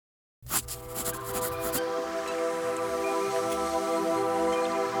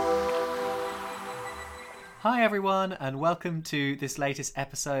Hi everyone, and welcome to this latest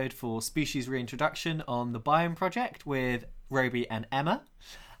episode for Species Reintroduction on the Biome Project with Roby and Emma.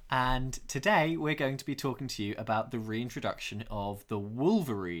 And today we're going to be talking to you about the reintroduction of the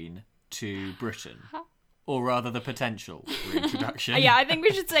Wolverine to Britain. Or rather, the potential reintroduction. Yeah, I think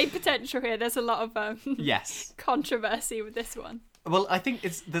we should say potential here. There's a lot of yes, controversy with this one. Well, I think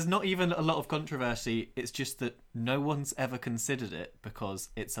there's not even a lot of controversy. It's just that no one's ever considered it because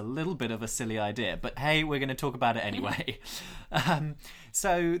it's a little bit of a silly idea. But hey, we're going to talk about it anyway.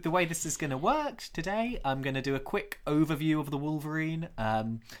 So the way this is going to work today, I'm going to do a quick overview of the Wolverine,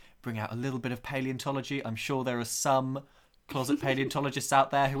 bring out a little bit of paleontology. I'm sure there are some closet paleontologists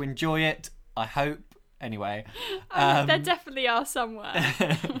out there who enjoy it. I hope. Anyway. There definitely are somewhere.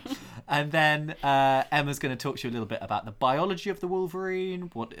 And then Emma's going to talk to you a little bit about the biology of the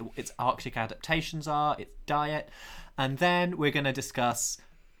Wolverine, what its Arctic adaptations are, its diet. And then we're going to discuss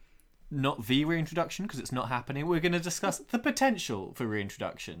not the reintroduction, because it's not happening. We're going to discuss the potential for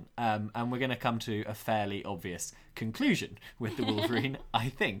reintroduction. And we're going to come to a fairly obvious conclusion with the Wolverine, I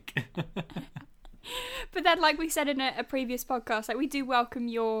think. But then, like we said in a previous podcast, like we do welcome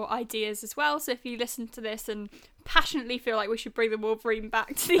your ideas as well. So if you listen to this and passionately feel like we should bring the Wolverine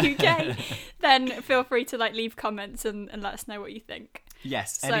back to the UK, then feel free to leave comments and let us know what you think.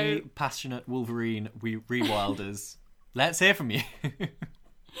 Yes, so, any passionate Wolverine rewilders, let's hear from you.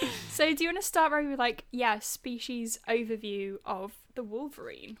 So do you want to start with species overview of the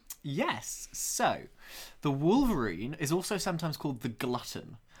Wolverine? Yes. So the Wolverine is also sometimes called the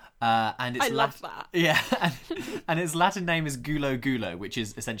glutton. And it's I love that. Yeah, and its Latin name is gulo gulo, which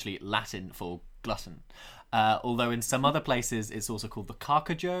is essentially Latin for glutton. Although in some other places it's also called the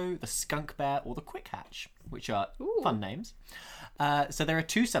carcajo, the skunk bear, or the quickhatch, which are fun names. So there are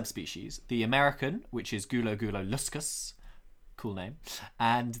two subspecies: the American, which is Gulo gulo luscus, cool name,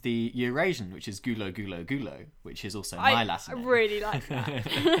 and the Eurasian, which is Gulo gulo gulo, which is also my Latin name. I really like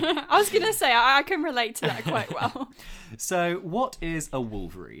that. I was going to say, I can relate to that quite well. So what is a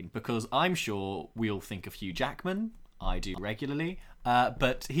Wolverine? Because I'm sure we all think of Hugh Jackman. I do regularly.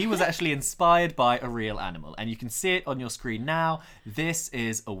 But he was actually inspired by a real animal. And you can see it on your screen now. This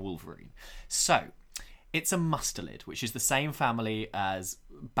is a Wolverine. So it's a mustelid, which is the same family as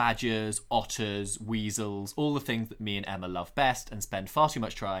badgers, otters, weasels, all the things that me and Emma love best and spend far too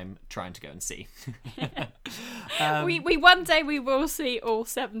much time trying to go and see. We one day we will see all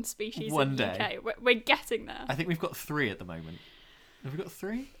 7 species one in the day. UK. We're getting there. I think we've got 3 at the moment. Have we got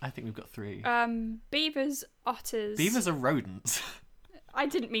 3? I think we've got 3. Beavers, otters. Beavers are rodents. I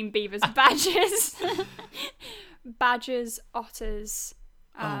didn't mean beavers, badgers. Badgers, otters.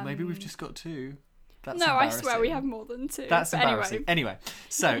 Oh, maybe we've just got 2. That's I swear we have more than 2. That's embarrassing. Anyway,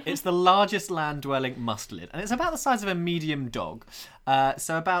 so it's the largest land-dwelling mustelid, and it's about the size of a medium dog.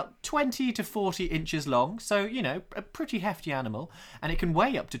 So about 20 to 40 inches long, so, a pretty hefty animal, and it can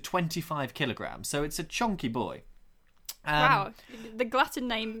weigh up to 25 kilograms, so it's a chunky boy. Wow, the glutton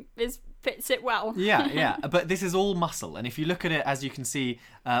name fits it well. Yeah, but this is all muscle, and if you look at it, as you can see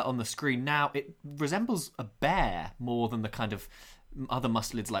on the screen now, it resembles a bear more than the kind of other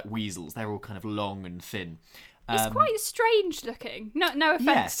mustelids like weasels. They're all kind of long and thin. It's quite strange looking. No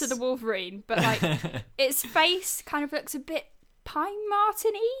offense to the Wolverine, but its face kind of looks a bit Pine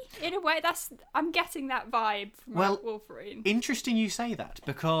Martin-y in a way. I'm getting that vibe from Wolverine. Interesting you say that,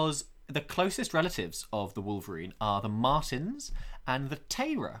 because the closest relatives of the Wolverine are the martins and the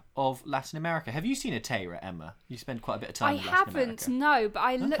teira of Latin America. Have you seen a teira, Emma? You spend quite a bit of time in Latin America. I haven't, no, but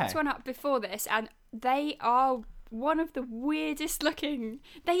I looked one up before this, and they are one of the weirdest looking.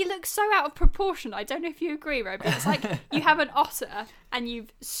 They look so out of proportion. I don't know if you agree, Roby. It's like you have an otter and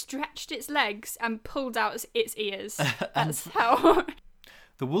you've stretched its legs and pulled out its ears. That's how.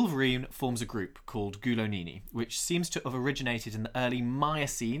 The Wolverine forms a group called Gulonini, which seems to have originated in the early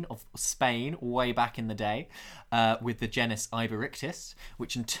Miocene of Spain, way back in the day, with the genus Iberictis,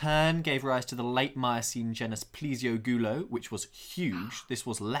 which in turn gave rise to the late Miocene genus Plesiogulo, which was huge. This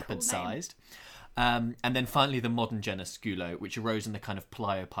was leopard-sized. And then finally the modern genus Gulo, which arose in the kind of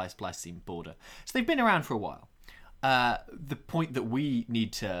Pleistocene border. So they've been around for a while. The point that we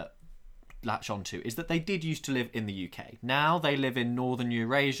need to latch onto is that they did used to live in the UK. Now they live in northern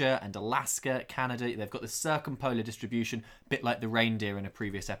Eurasia and Alaska, Canada. They've got this circumpolar distribution, a bit like the reindeer in a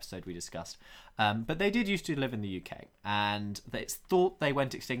previous episode we discussed. But they did used to live in the UK, and it's thought they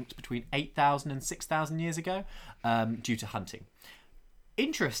went extinct between 8,000 and 6,000 years ago due to hunting.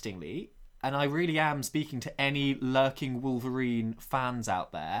 Interestingly, and I really am speaking to any lurking Wolverine fans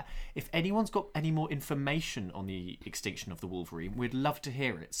out there, if anyone's got any more information on the extinction of the Wolverine, we'd love to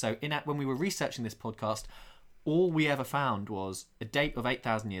hear it. So when we were researching this podcast, all we ever found was a date of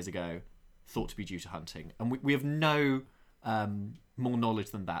 8,000 years ago, thought to be due to hunting. And we have no more knowledge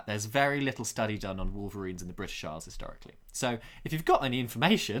than that. There's very little study done on Wolverines in the British Isles historically. So if you've got any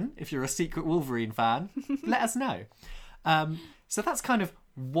information, if you're a secret Wolverine fan, let us know. So that's kind of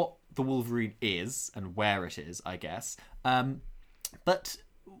what the Wolverine is and where it is, I guess. But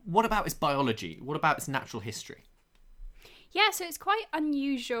what about its biology? What about its natural history? Yeah, so it's quite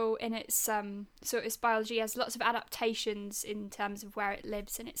unusual in its its biology. It has lots of adaptations in terms of where it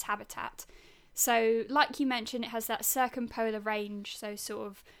lives and its habitat. So, like you mentioned, it has that circumpolar range, so sort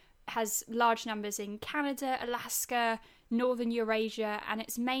of has large numbers in Canada, Alaska, northern Eurasia, and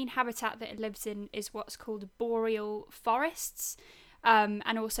its main habitat that it lives in is what's called boreal forests,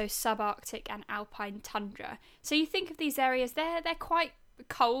 and also subarctic and alpine tundra. So you think of these areas, they're quite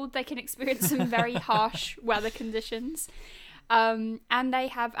cold, they can experience some very harsh weather conditions, and they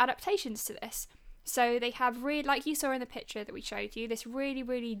have adaptations to this. So they have really, like you saw in the picture that we showed you, this really,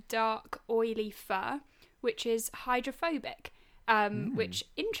 really dark, oily fur, which is hydrophobic, which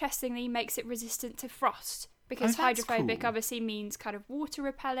interestingly makes it resistant to frost, because hydrophobic obviously means kind of water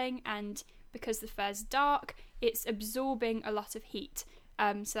repelling, and because the fur's dark, it's absorbing a lot of heat.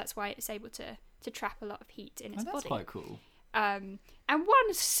 So that's why it's able to trap a lot of heat in its body. That's quite cool. And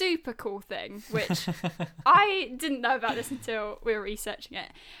one super cool thing, which I didn't know about this until we were researching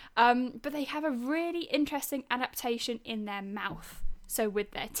it, but they have a really interesting adaptation in their mouth, so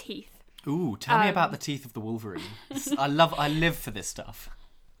with their teeth. Ooh, tell me about the teeth of the Wolverine. I live for this stuff.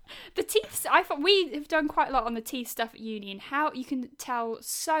 The teeth, I thought we have done quite a lot on the teeth stuff at uni, and how you can tell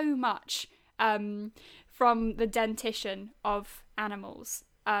so much from the dentition of animals.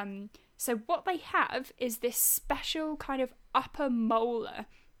 So what they have is this special kind of upper molar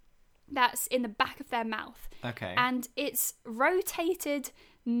that's in the back of their mouth. Okay. And it's rotated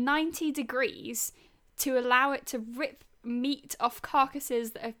 90 degrees to allow it to rip meat off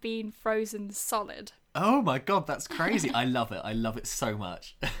carcasses that have been frozen solid. Oh my god, that's crazy. I love it. I love it so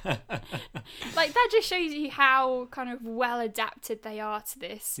much. Like, that just shows you how kind of well adapted they are to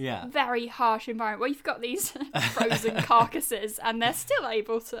this very harsh environment where you've got these frozen carcasses and they're still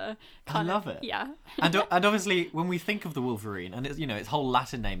able to I love it. Yeah. and obviously when we think of the Wolverine, and its whole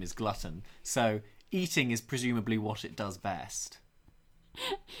Latin name is glutton, so eating is presumably what it does best.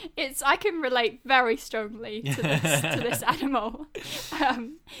 I can relate very strongly to this animal.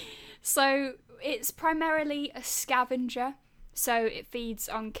 So it's primarily a scavenger, so it feeds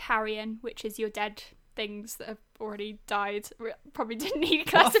on carrion, which is your dead things that have already died. Probably didn't need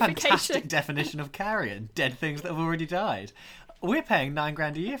classification. What a fantastic definition of carrion. Dead things that have already died. We're paying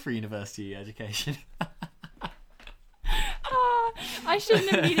 $9,000 a year for university education. I shouldn't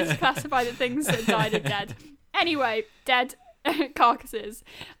have needed to classify the things that died are dead. Anyway, dead carcasses.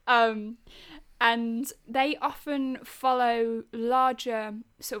 And they often follow larger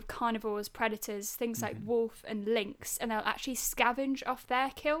sort of carnivores, predators, things like wolf and lynx, and they'll actually scavenge off their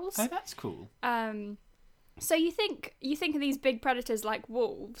kills. Oh, that's cool. So you think of these big predators like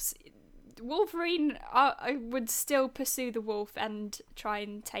wolves. Wolverine would still pursue the wolf and try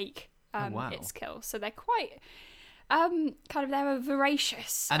and take its kill. So they're quite they're a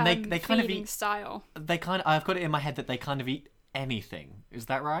voracious and they kind of eat style. I've got it in my head that they kind of eat anything. Is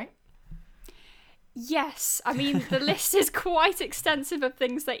that right? Yes, I mean the list is quite extensive of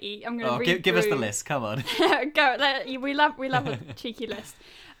things they eat. I'm going to read give us the list. Come on, we love a cheeky list.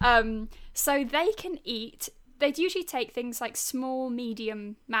 So they can eat. They'd usually take things like small,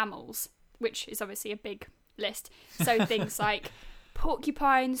 medium mammals, which is obviously a big list. So things like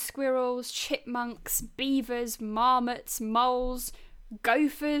porcupines, squirrels, chipmunks, beavers, marmots, moles,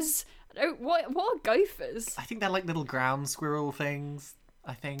 gophers. What are gophers? I think they're like little ground squirrel things.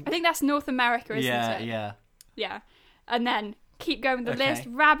 I think that's North America, isn't it? Yeah. And then keep going with the list.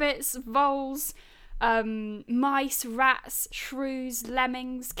 Rabbits, voles, mice, rats, shrews,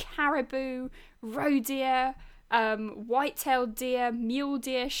 lemmings, caribou, roe deer, white-tailed deer, mule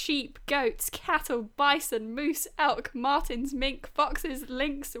deer, sheep, goats, cattle, bison, moose, elk, martins, mink, foxes,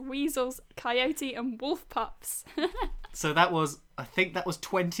 lynx, weasels, coyote, and wolf pups. So I think that was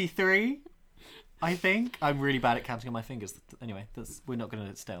 23. I think I'm really bad at counting on my fingers. Anyway, we're not going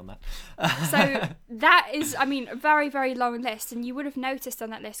to stay on that. So that is, a very, very long list, and you would have noticed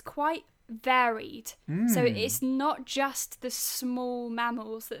on that list quite varied. So it's not just the small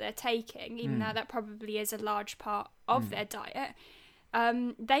mammals that they're taking, even though that probably is a large part of their diet.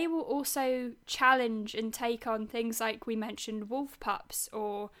 They will also challenge and take on things like we mentioned wolf pups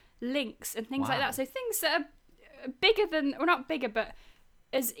or lynx and things like that. So things that are bigger than, well, not bigger, but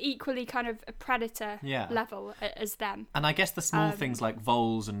as equally kind of a predator level as them. And I guess the small things like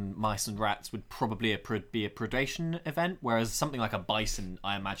voles and mice and rats would probably be a predation event, whereas something like a bison,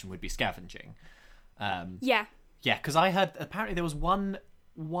 I imagine, would be scavenging. Yeah, because I heard apparently there was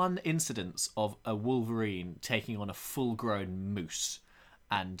one incidence of a wolverine taking on a full-grown moose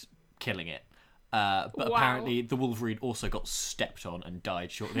and killing it. But apparently the wolverine also got stepped on and died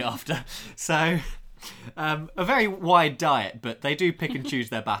shortly after. So a very wide diet, but they do pick and choose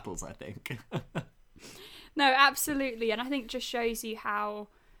their battles, I think. No, absolutely. And I think just shows you how,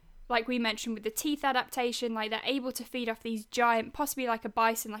 like we mentioned with the teeth adaptation, like they're able to feed off these giant, possibly like a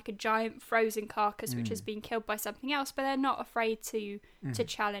bison, like a giant frozen carcass which has been killed by something else, but they're not afraid to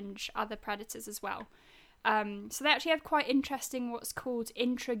challenge other predators as well. So they actually have quite interesting what's called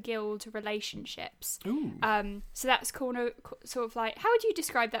intra-guild relationships. So that's sort of like, how would you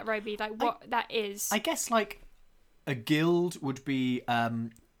describe that, Roby? Like what that is? I guess like a guild would be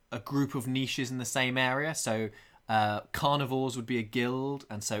a group of niches in the same area. So carnivores would be a guild,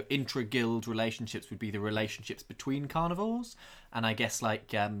 and so intra-guild relationships would be the relationships between carnivores. And I guess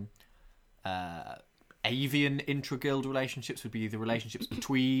like avian intra-guild relationships would be the relationships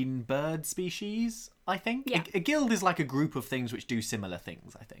between bird species, I think. Yeah. A guild is like a group of things which do similar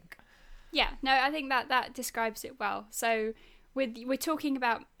things, I think. Yeah, no, I think that describes it well. So we're talking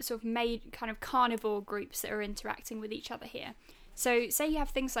about sort of made kind of carnivore groups that are interacting with each other here. So say you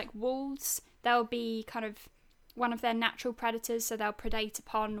have things like wolves, they'll be kind of one of their natural predators, so they'll predate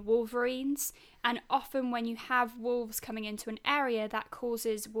upon wolverines. And often when you have wolves coming into an area, that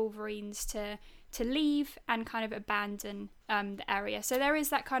causes wolverines to leave and kind of abandon the area. So there is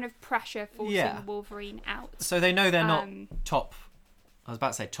that kind of pressure forcing the wolverine out. So they know they're not top... I was about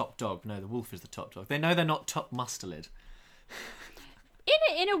to say top dog. No, the wolf is the top dog. They know they're not top mustelid.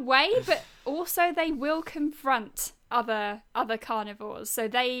 In a way, but also they will confront other carnivores. So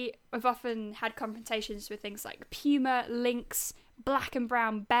they have often had confrontations with things like puma, lynx, black and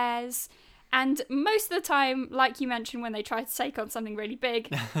brown bears. And most of the time, like you mentioned, when they try to take on something really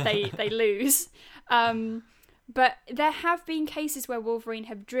big, they lose. But there have been cases where Wolverine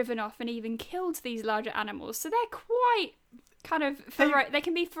have driven off and even killed these larger animals. So they're quite kind of... they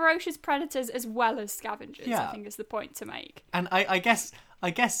can be ferocious predators as well as scavengers, I think is the point to make. And I guess,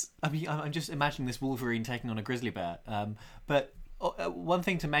 I mean, I'm just imagining this Wolverine taking on a grizzly bear. But one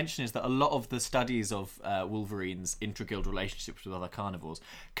thing to mention is that a lot of the studies of Wolverine's intra-guild relationships with other carnivores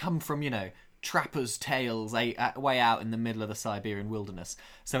come from, trappers' tales way out in the middle of the Siberian wilderness.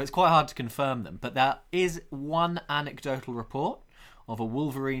 So it's quite hard to confirm them. But there is one anecdotal report of a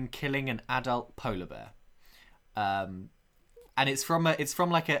Wolverine killing an adult polar bear. And it's from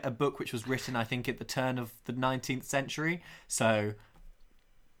like a book which was written, I think, at the turn of the 19th century. So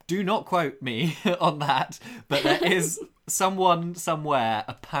do not quote me on that, but there is someone somewhere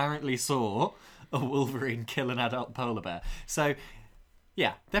apparently saw a Wolverine kill an adult polar bear. So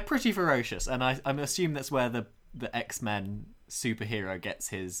yeah, they're pretty ferocious, and I'm assuming that's where the X-Men superhero gets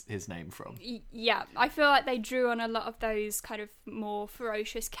his name from. Yeah, I feel like they drew on a lot of those kind of more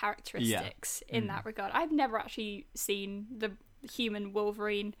ferocious characteristics in that regard. I've never actually seen the human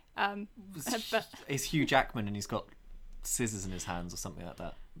Wolverine, but it's Hugh Jackman, and he's got scissors in his hands or something like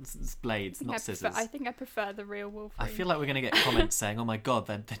that. It's blades, not scissors. I think I prefer the real Wolverine. I feel like we're going to get comments saying, "Oh my god,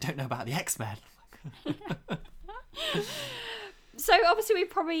 they don't know about the X-Men." So obviously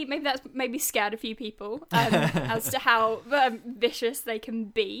maybe scared a few people as to how vicious they can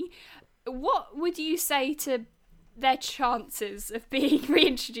be. What would you say to their chances of being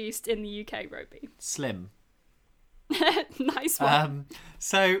reintroduced in the UK, Roby? Slim. Nice one.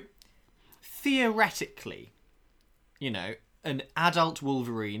 So theoretically, an adult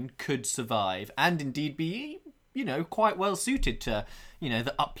Wolverine could survive and indeed be, quite well suited to,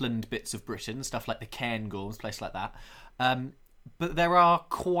 the upland bits of Britain, stuff like the Cairngorms, place like that. But there are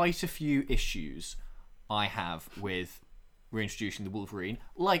quite a few issues I have with reintroducing the Wolverine.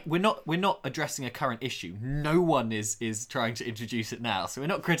 Like, we're not addressing a current issue. No one is trying to introduce it now, so we're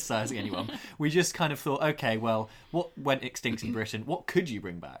not criticising anyone. We just kind of thought, okay, well, what went extinct in Britain? What could you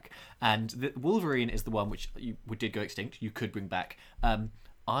bring back? And the Wolverine is the one which did go extinct. You could bring back.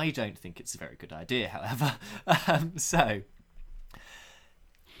 I don't think it's a very good idea, however. So,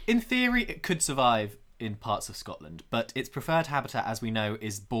 in theory, it could survive in parts of Scotland, but its preferred habitat, as we know,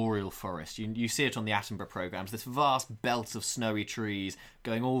 is boreal forest. You see it on the Attenborough programmes, this vast belt of snowy trees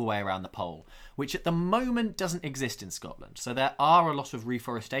going all the way around the pole, which at the moment doesn't exist in Scotland. So there are a lot of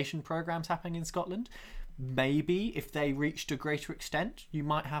reforestation programmes happening in Scotland. Maybe if they reached a greater extent, you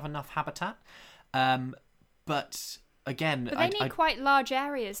might have enough habitat. But again, but they need quite large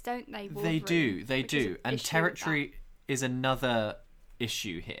areas, don't they? Wolverine, they do, and territory is another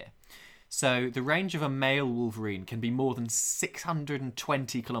issue here. So the range of a male wolverine can be more than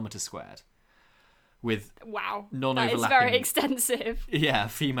 620 kilometers squared, with non-overlapping. That is very extensive. Yeah,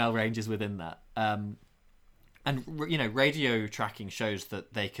 female ranges within that. And radio tracking shows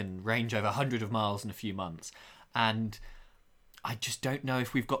that they can range over 100 of miles in a few months, and I just don't know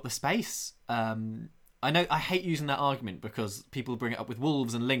if we've got the space. I know I hate using that argument because people bring it up with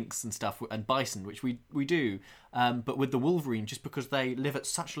wolves and lynx and stuff and bison, which we do. But with the wolverine, just because they live at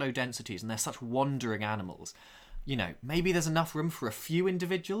such low densities and they're such wandering animals, maybe there's enough room for a few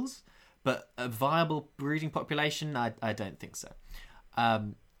individuals, but a viable breeding population, I don't think so.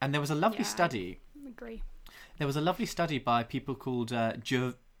 And there was a lovely study. I agree. There was a lovely study by people called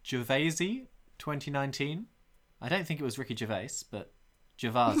Gervaisi, 2019. I don't think it was Ricky Gervais, but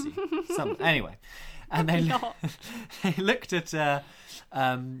Gervasi. Anyway. And they looked at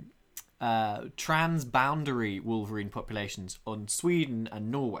transboundary wolverine populations on Sweden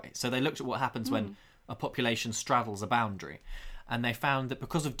and Norway. So they looked at what happens when a population straddles a boundary. And they found that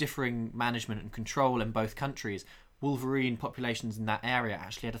because of differing management and control in both countries, wolverine populations in that area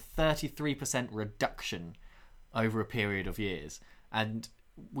actually had a 33% reduction over a period of years. And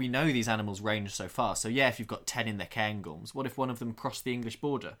we know these animals range so far. So yeah, if you've got 10 in their cairngorms, what if one of them crossed the English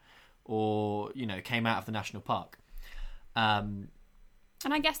border? Or, came out of the national park. And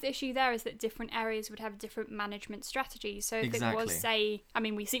I guess the issue there is that different areas would have different management strategies. So if it was, say,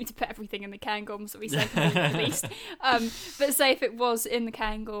 we seem to put everything in the cairngorms that we say at least. But say if it was in the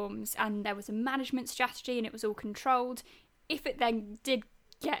cairngorms and there was a management strategy and it was all controlled, if it then did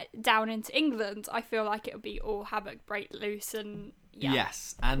get down into England, I feel like it would be all havoc, break loose, and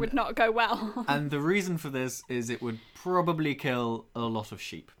and would not go well. And the reason for this is it would probably kill a lot of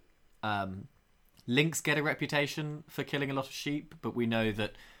sheep. Lynx get a reputation for killing a lot of sheep, but we know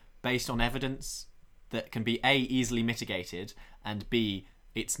that based on evidence that can be A, easily mitigated, and B,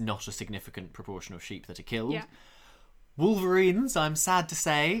 it's not a significant proportion of sheep that are killed. Yeah. Wolverines, I'm sad to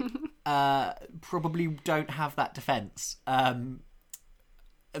say, probably don't have that defense.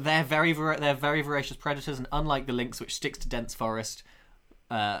 They're very voracious predators, and unlike the lynx, which sticks to dense forest,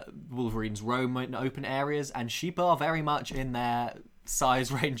 wolverines roam in open areas, and sheep are very much in their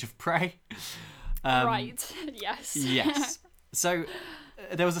size range of prey. Right. Yes. Yes. So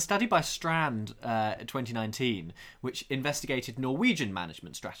there was a study by Strand in 2019 which investigated Norwegian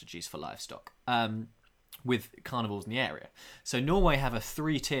management strategies for livestock with carnivores in the area. So Norway have a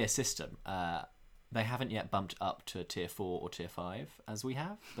 3-tier system. They haven't yet bumped up to tier 4 or tier 5 as we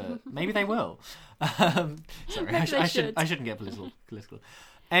have, but maybe they will. Sorry, I shouldn't get political.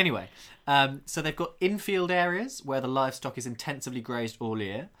 Anyway, so they've got infield areas where the livestock is intensively grazed all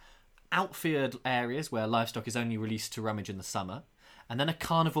year, outfield areas where livestock is only released to rummage in the summer, and then a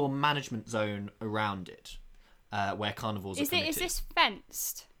carnivore management zone around it, where carnivores are permitted. Is this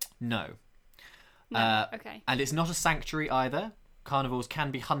fenced? No. Okay. And it's not a sanctuary either. Carnivores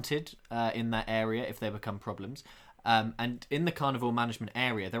can be hunted in that area if they become problems. And in the carnivore management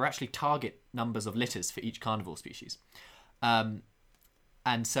area, there are actually target numbers of litters for each carnivore species.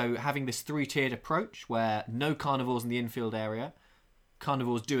 And so having this 3-tiered approach where no carnivores in the infield area,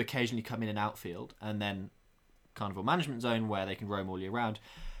 carnivores do occasionally come in and outfield, and then carnivore management zone where they can roam all year round,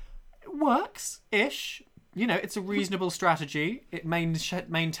 it works-ish. It's a reasonable strategy. It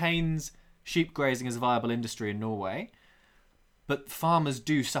maintains sheep grazing as a viable industry in Norway, but farmers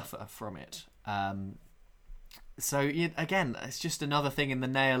do suffer from it. So again, it's just another thing in the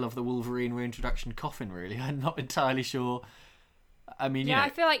nail of the Wolverine Reintroduction coffin, really. I'm not entirely sure. I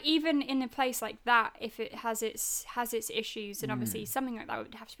feel like even in a place like that, if it has its issues, and obviously something like that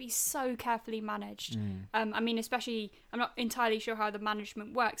would have to be so carefully managed. Especially, I'm not entirely sure how the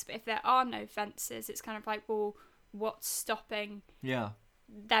management works, but if there are no fences, it's kind of like, well, what's stopping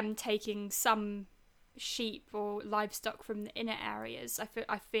them taking some sheep or livestock from the inner areas?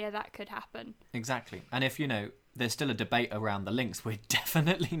 I fear that could happen. Exactly. And if there's still a debate around the lynx, we're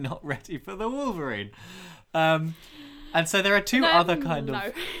definitely not ready for the wolverine. And so there are two other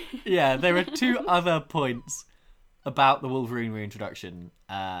there are two other points about the Wolverine Reintroduction,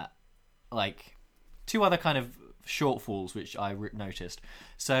 two other kind of shortfalls which I noticed.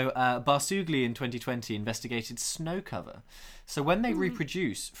 So Barsugli in 2020 investigated snow cover. So when they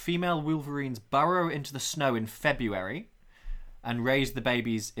reproduce, female wolverines burrow into the snow in February and raise the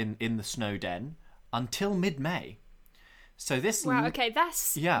babies in the snow den until mid-May. So this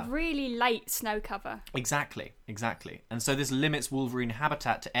that's really late snow cover. Exactly. And so this limits wolverine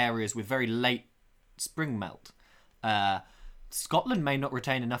habitat to areas with very late spring melt. Scotland may not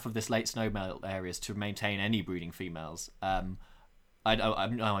retain enough of this late snow melt areas to maintain any breeding females. I'm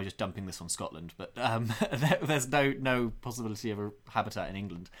just dumping this on Scotland, but there's no possibility of a habitat in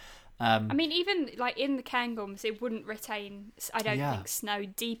England. I mean, even like in the Cairngorms, it wouldn't retain, I don't think, snow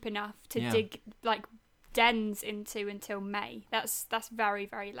deep enough to dig like dens into until May. That's very,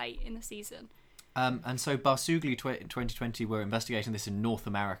 very late in the season. And so Barsugli 2020 were investigating this in North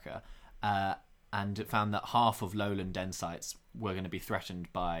America, and it found that half of lowland den sites were going to be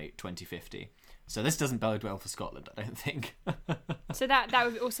threatened by 2050. So this doesn't bode well for Scotland, I don't think. So that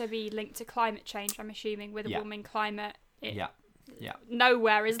would also be linked to climate change, I'm assuming, with a warming climate.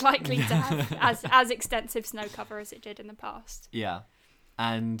 Nowhere is likely to have as extensive snow cover as it did in the past. Yeah.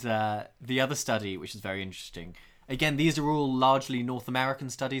 And the other study, which is very interesting, again, these are all largely North American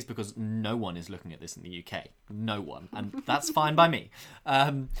studies because no one is looking at this in the UK. No one. And that's fine by me.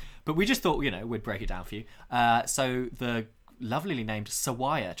 But we just thought, we'd break it down for you. So the lovelily named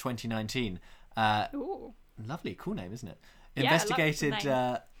Sawaya 2019, lovely, cool name, isn't it? Investigated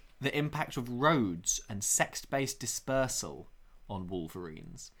the impact of roads and sex-based dispersal on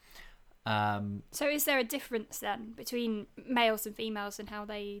wolverines. So is there a difference then between males and females and how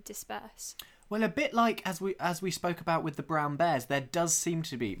they disperse? Well, a bit like as we spoke about with the brown bears, there does seem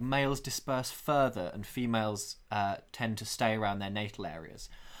to be males disperse further and females tend to stay around their natal areas.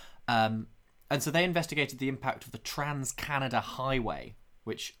 And so they investigated the impact of the Trans-Canada Highway,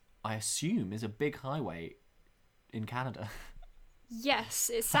 which I assume is a big highway in Canada. Yes,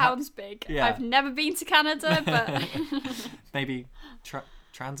 it sounds big. Yeah. I've never been to Canada, but... Maybe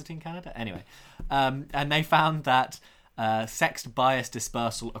transiting Canada? Anyway. And they found that sexed bias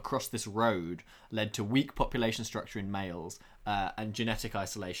dispersal across this road led to weak population structure in males and genetic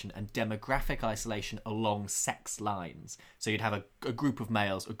isolation and demographic isolation along sex lines. So you'd have a group of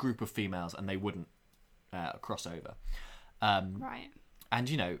males, a group of females, and they wouldn't cross over. Right.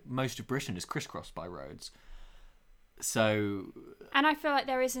 And, most of Britain is crisscrossed by roads. So... And I feel like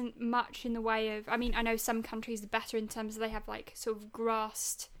there isn't much in the way of... I mean, I know some countries are better in terms of they have, like, sort of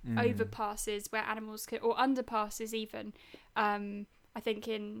grassed overpasses where animals can... Or underpasses, even. I think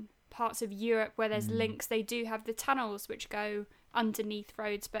in parts of Europe where there's links, they do have the tunnels which go underneath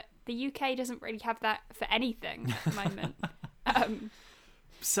roads. But the UK doesn't really have that for anything at the moment.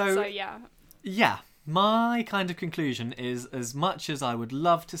 So, yeah. Yeah. My kind of conclusion is, as much as I would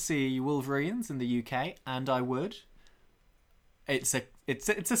love to see wolverines in the UK, and I would... It's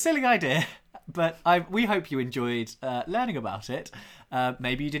a silly idea, but we hope you enjoyed learning about it.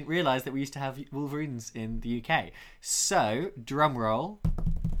 Maybe you didn't realise that we used to have wolverines in the UK. So, drum roll.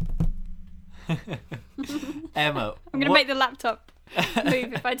 Emma. I'm going to make the laptop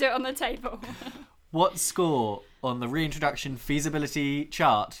move if I do it on the table. What score on the reintroduction feasibility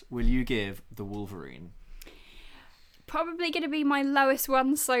chart will you give the wolverine? Probably going to be my lowest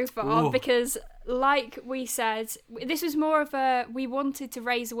one so far because, like we said, this was more of we wanted to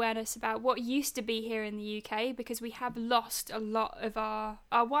raise awareness about what used to be here in the UK because we have lost a lot of our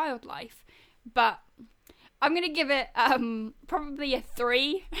wildlife. But I'm going to give it probably a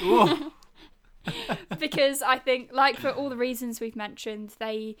 3 because I think, like for all the reasons we've mentioned,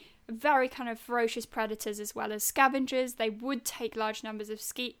 they are very kind of ferocious predators as well as scavengers. They would take large numbers of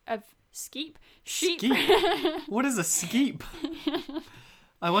sheep. Skeep? What is a skeep?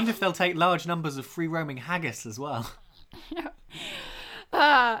 I wonder if they'll take large numbers of free-roaming haggis as well.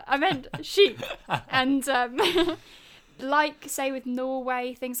 I meant sheep. And like, say, with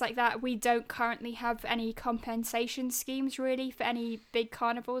Norway, things like that, we don't currently have any compensation schemes, really, for any big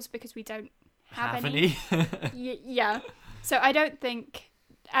carnivores because we don't have any. Yeah. So I don't think...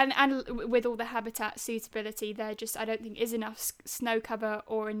 And with all the habitat suitability, there just, I don't think, is enough snow cover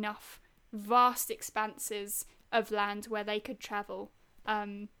or enough vast expanses of land where they could travel.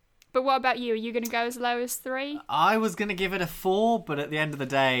 But what about you? Are you going to go as low as 3? I was going to give it a 4, but at the end of the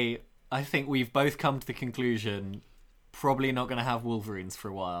day, I think we've both come to the conclusion probably not going to have wolverines for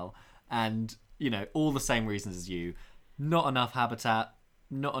a while. And, all the same reasons as you. Not enough habitat,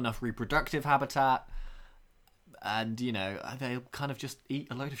 not enough reproductive habitat. And, they'll kind of just eat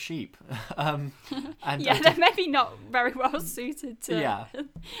a load of sheep. They're maybe not very well suited to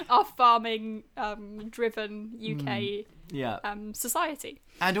our farming driven UK society.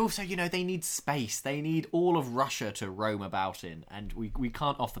 And also, they need space. They need all of Russia to roam about in. And we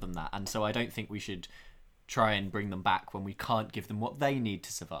can't offer them that. And so I don't think we should try and bring them back when we can't give them what they need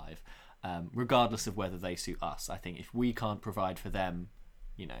to survive, regardless of whether they suit us. I think if we can't provide for them,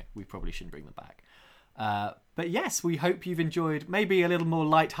 we probably shouldn't bring them back. But yes, we hope you've enjoyed maybe a little more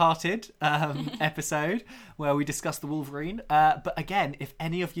light-hearted episode where we discuss the Wolverine. But again, if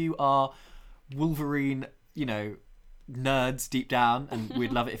any of you are Wolverine, nerds deep down, and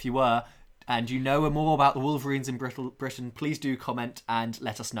we'd love it if you were, and you know more about the Wolverines in Britain, please do comment and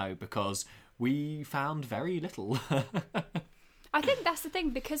let us know, because we found very little. I think that's the thing,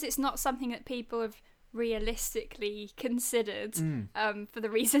 because it's not something that people have realistically considered for the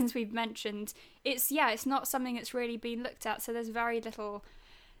reasons we've mentioned. It's not something that's really been looked at, so there's very little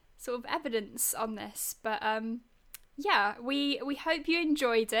sort of evidence on this. But we hope you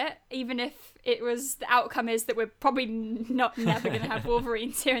enjoyed it, even if the outcome is that we're probably never going to have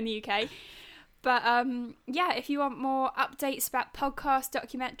Wolverines here in the UK. But if you want more updates about podcasts,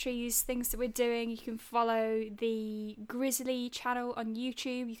 documentaries, things that we're doing, you can follow the Grizzly channel on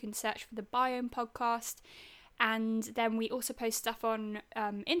YouTube. You can search for the Biome Podcast. And then we also post stuff on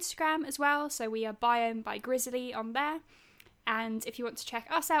Instagram as well. So we are Biome by Grizzly on there. And if you want to check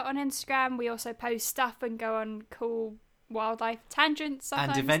us out on Instagram, we also post stuff and go on cool wildlife tangents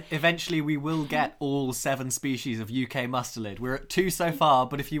sometimes. And eventually we will get all 7 species of UK mustelid. We're at 2 so far,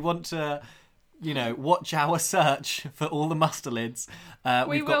 but if you want to... watch our search for all the mustelids.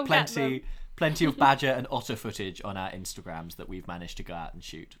 We've got plenty of badger and otter footage on our Instagrams that we've managed to go out and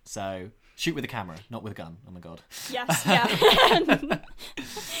shoot. So shoot with a camera, not with a gun. Oh my god. Yes, yeah.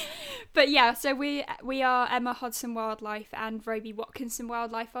 But yeah, so we are Emma Hodson Wildlife and Roby Watkinson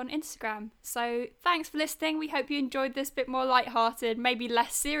Wildlife on Instagram. So thanks for listening. We hope you enjoyed this bit more lighthearted, maybe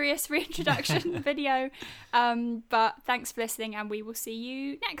less serious reintroduction video. But thanks for listening, and we will see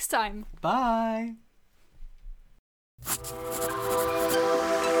you next time. Bye.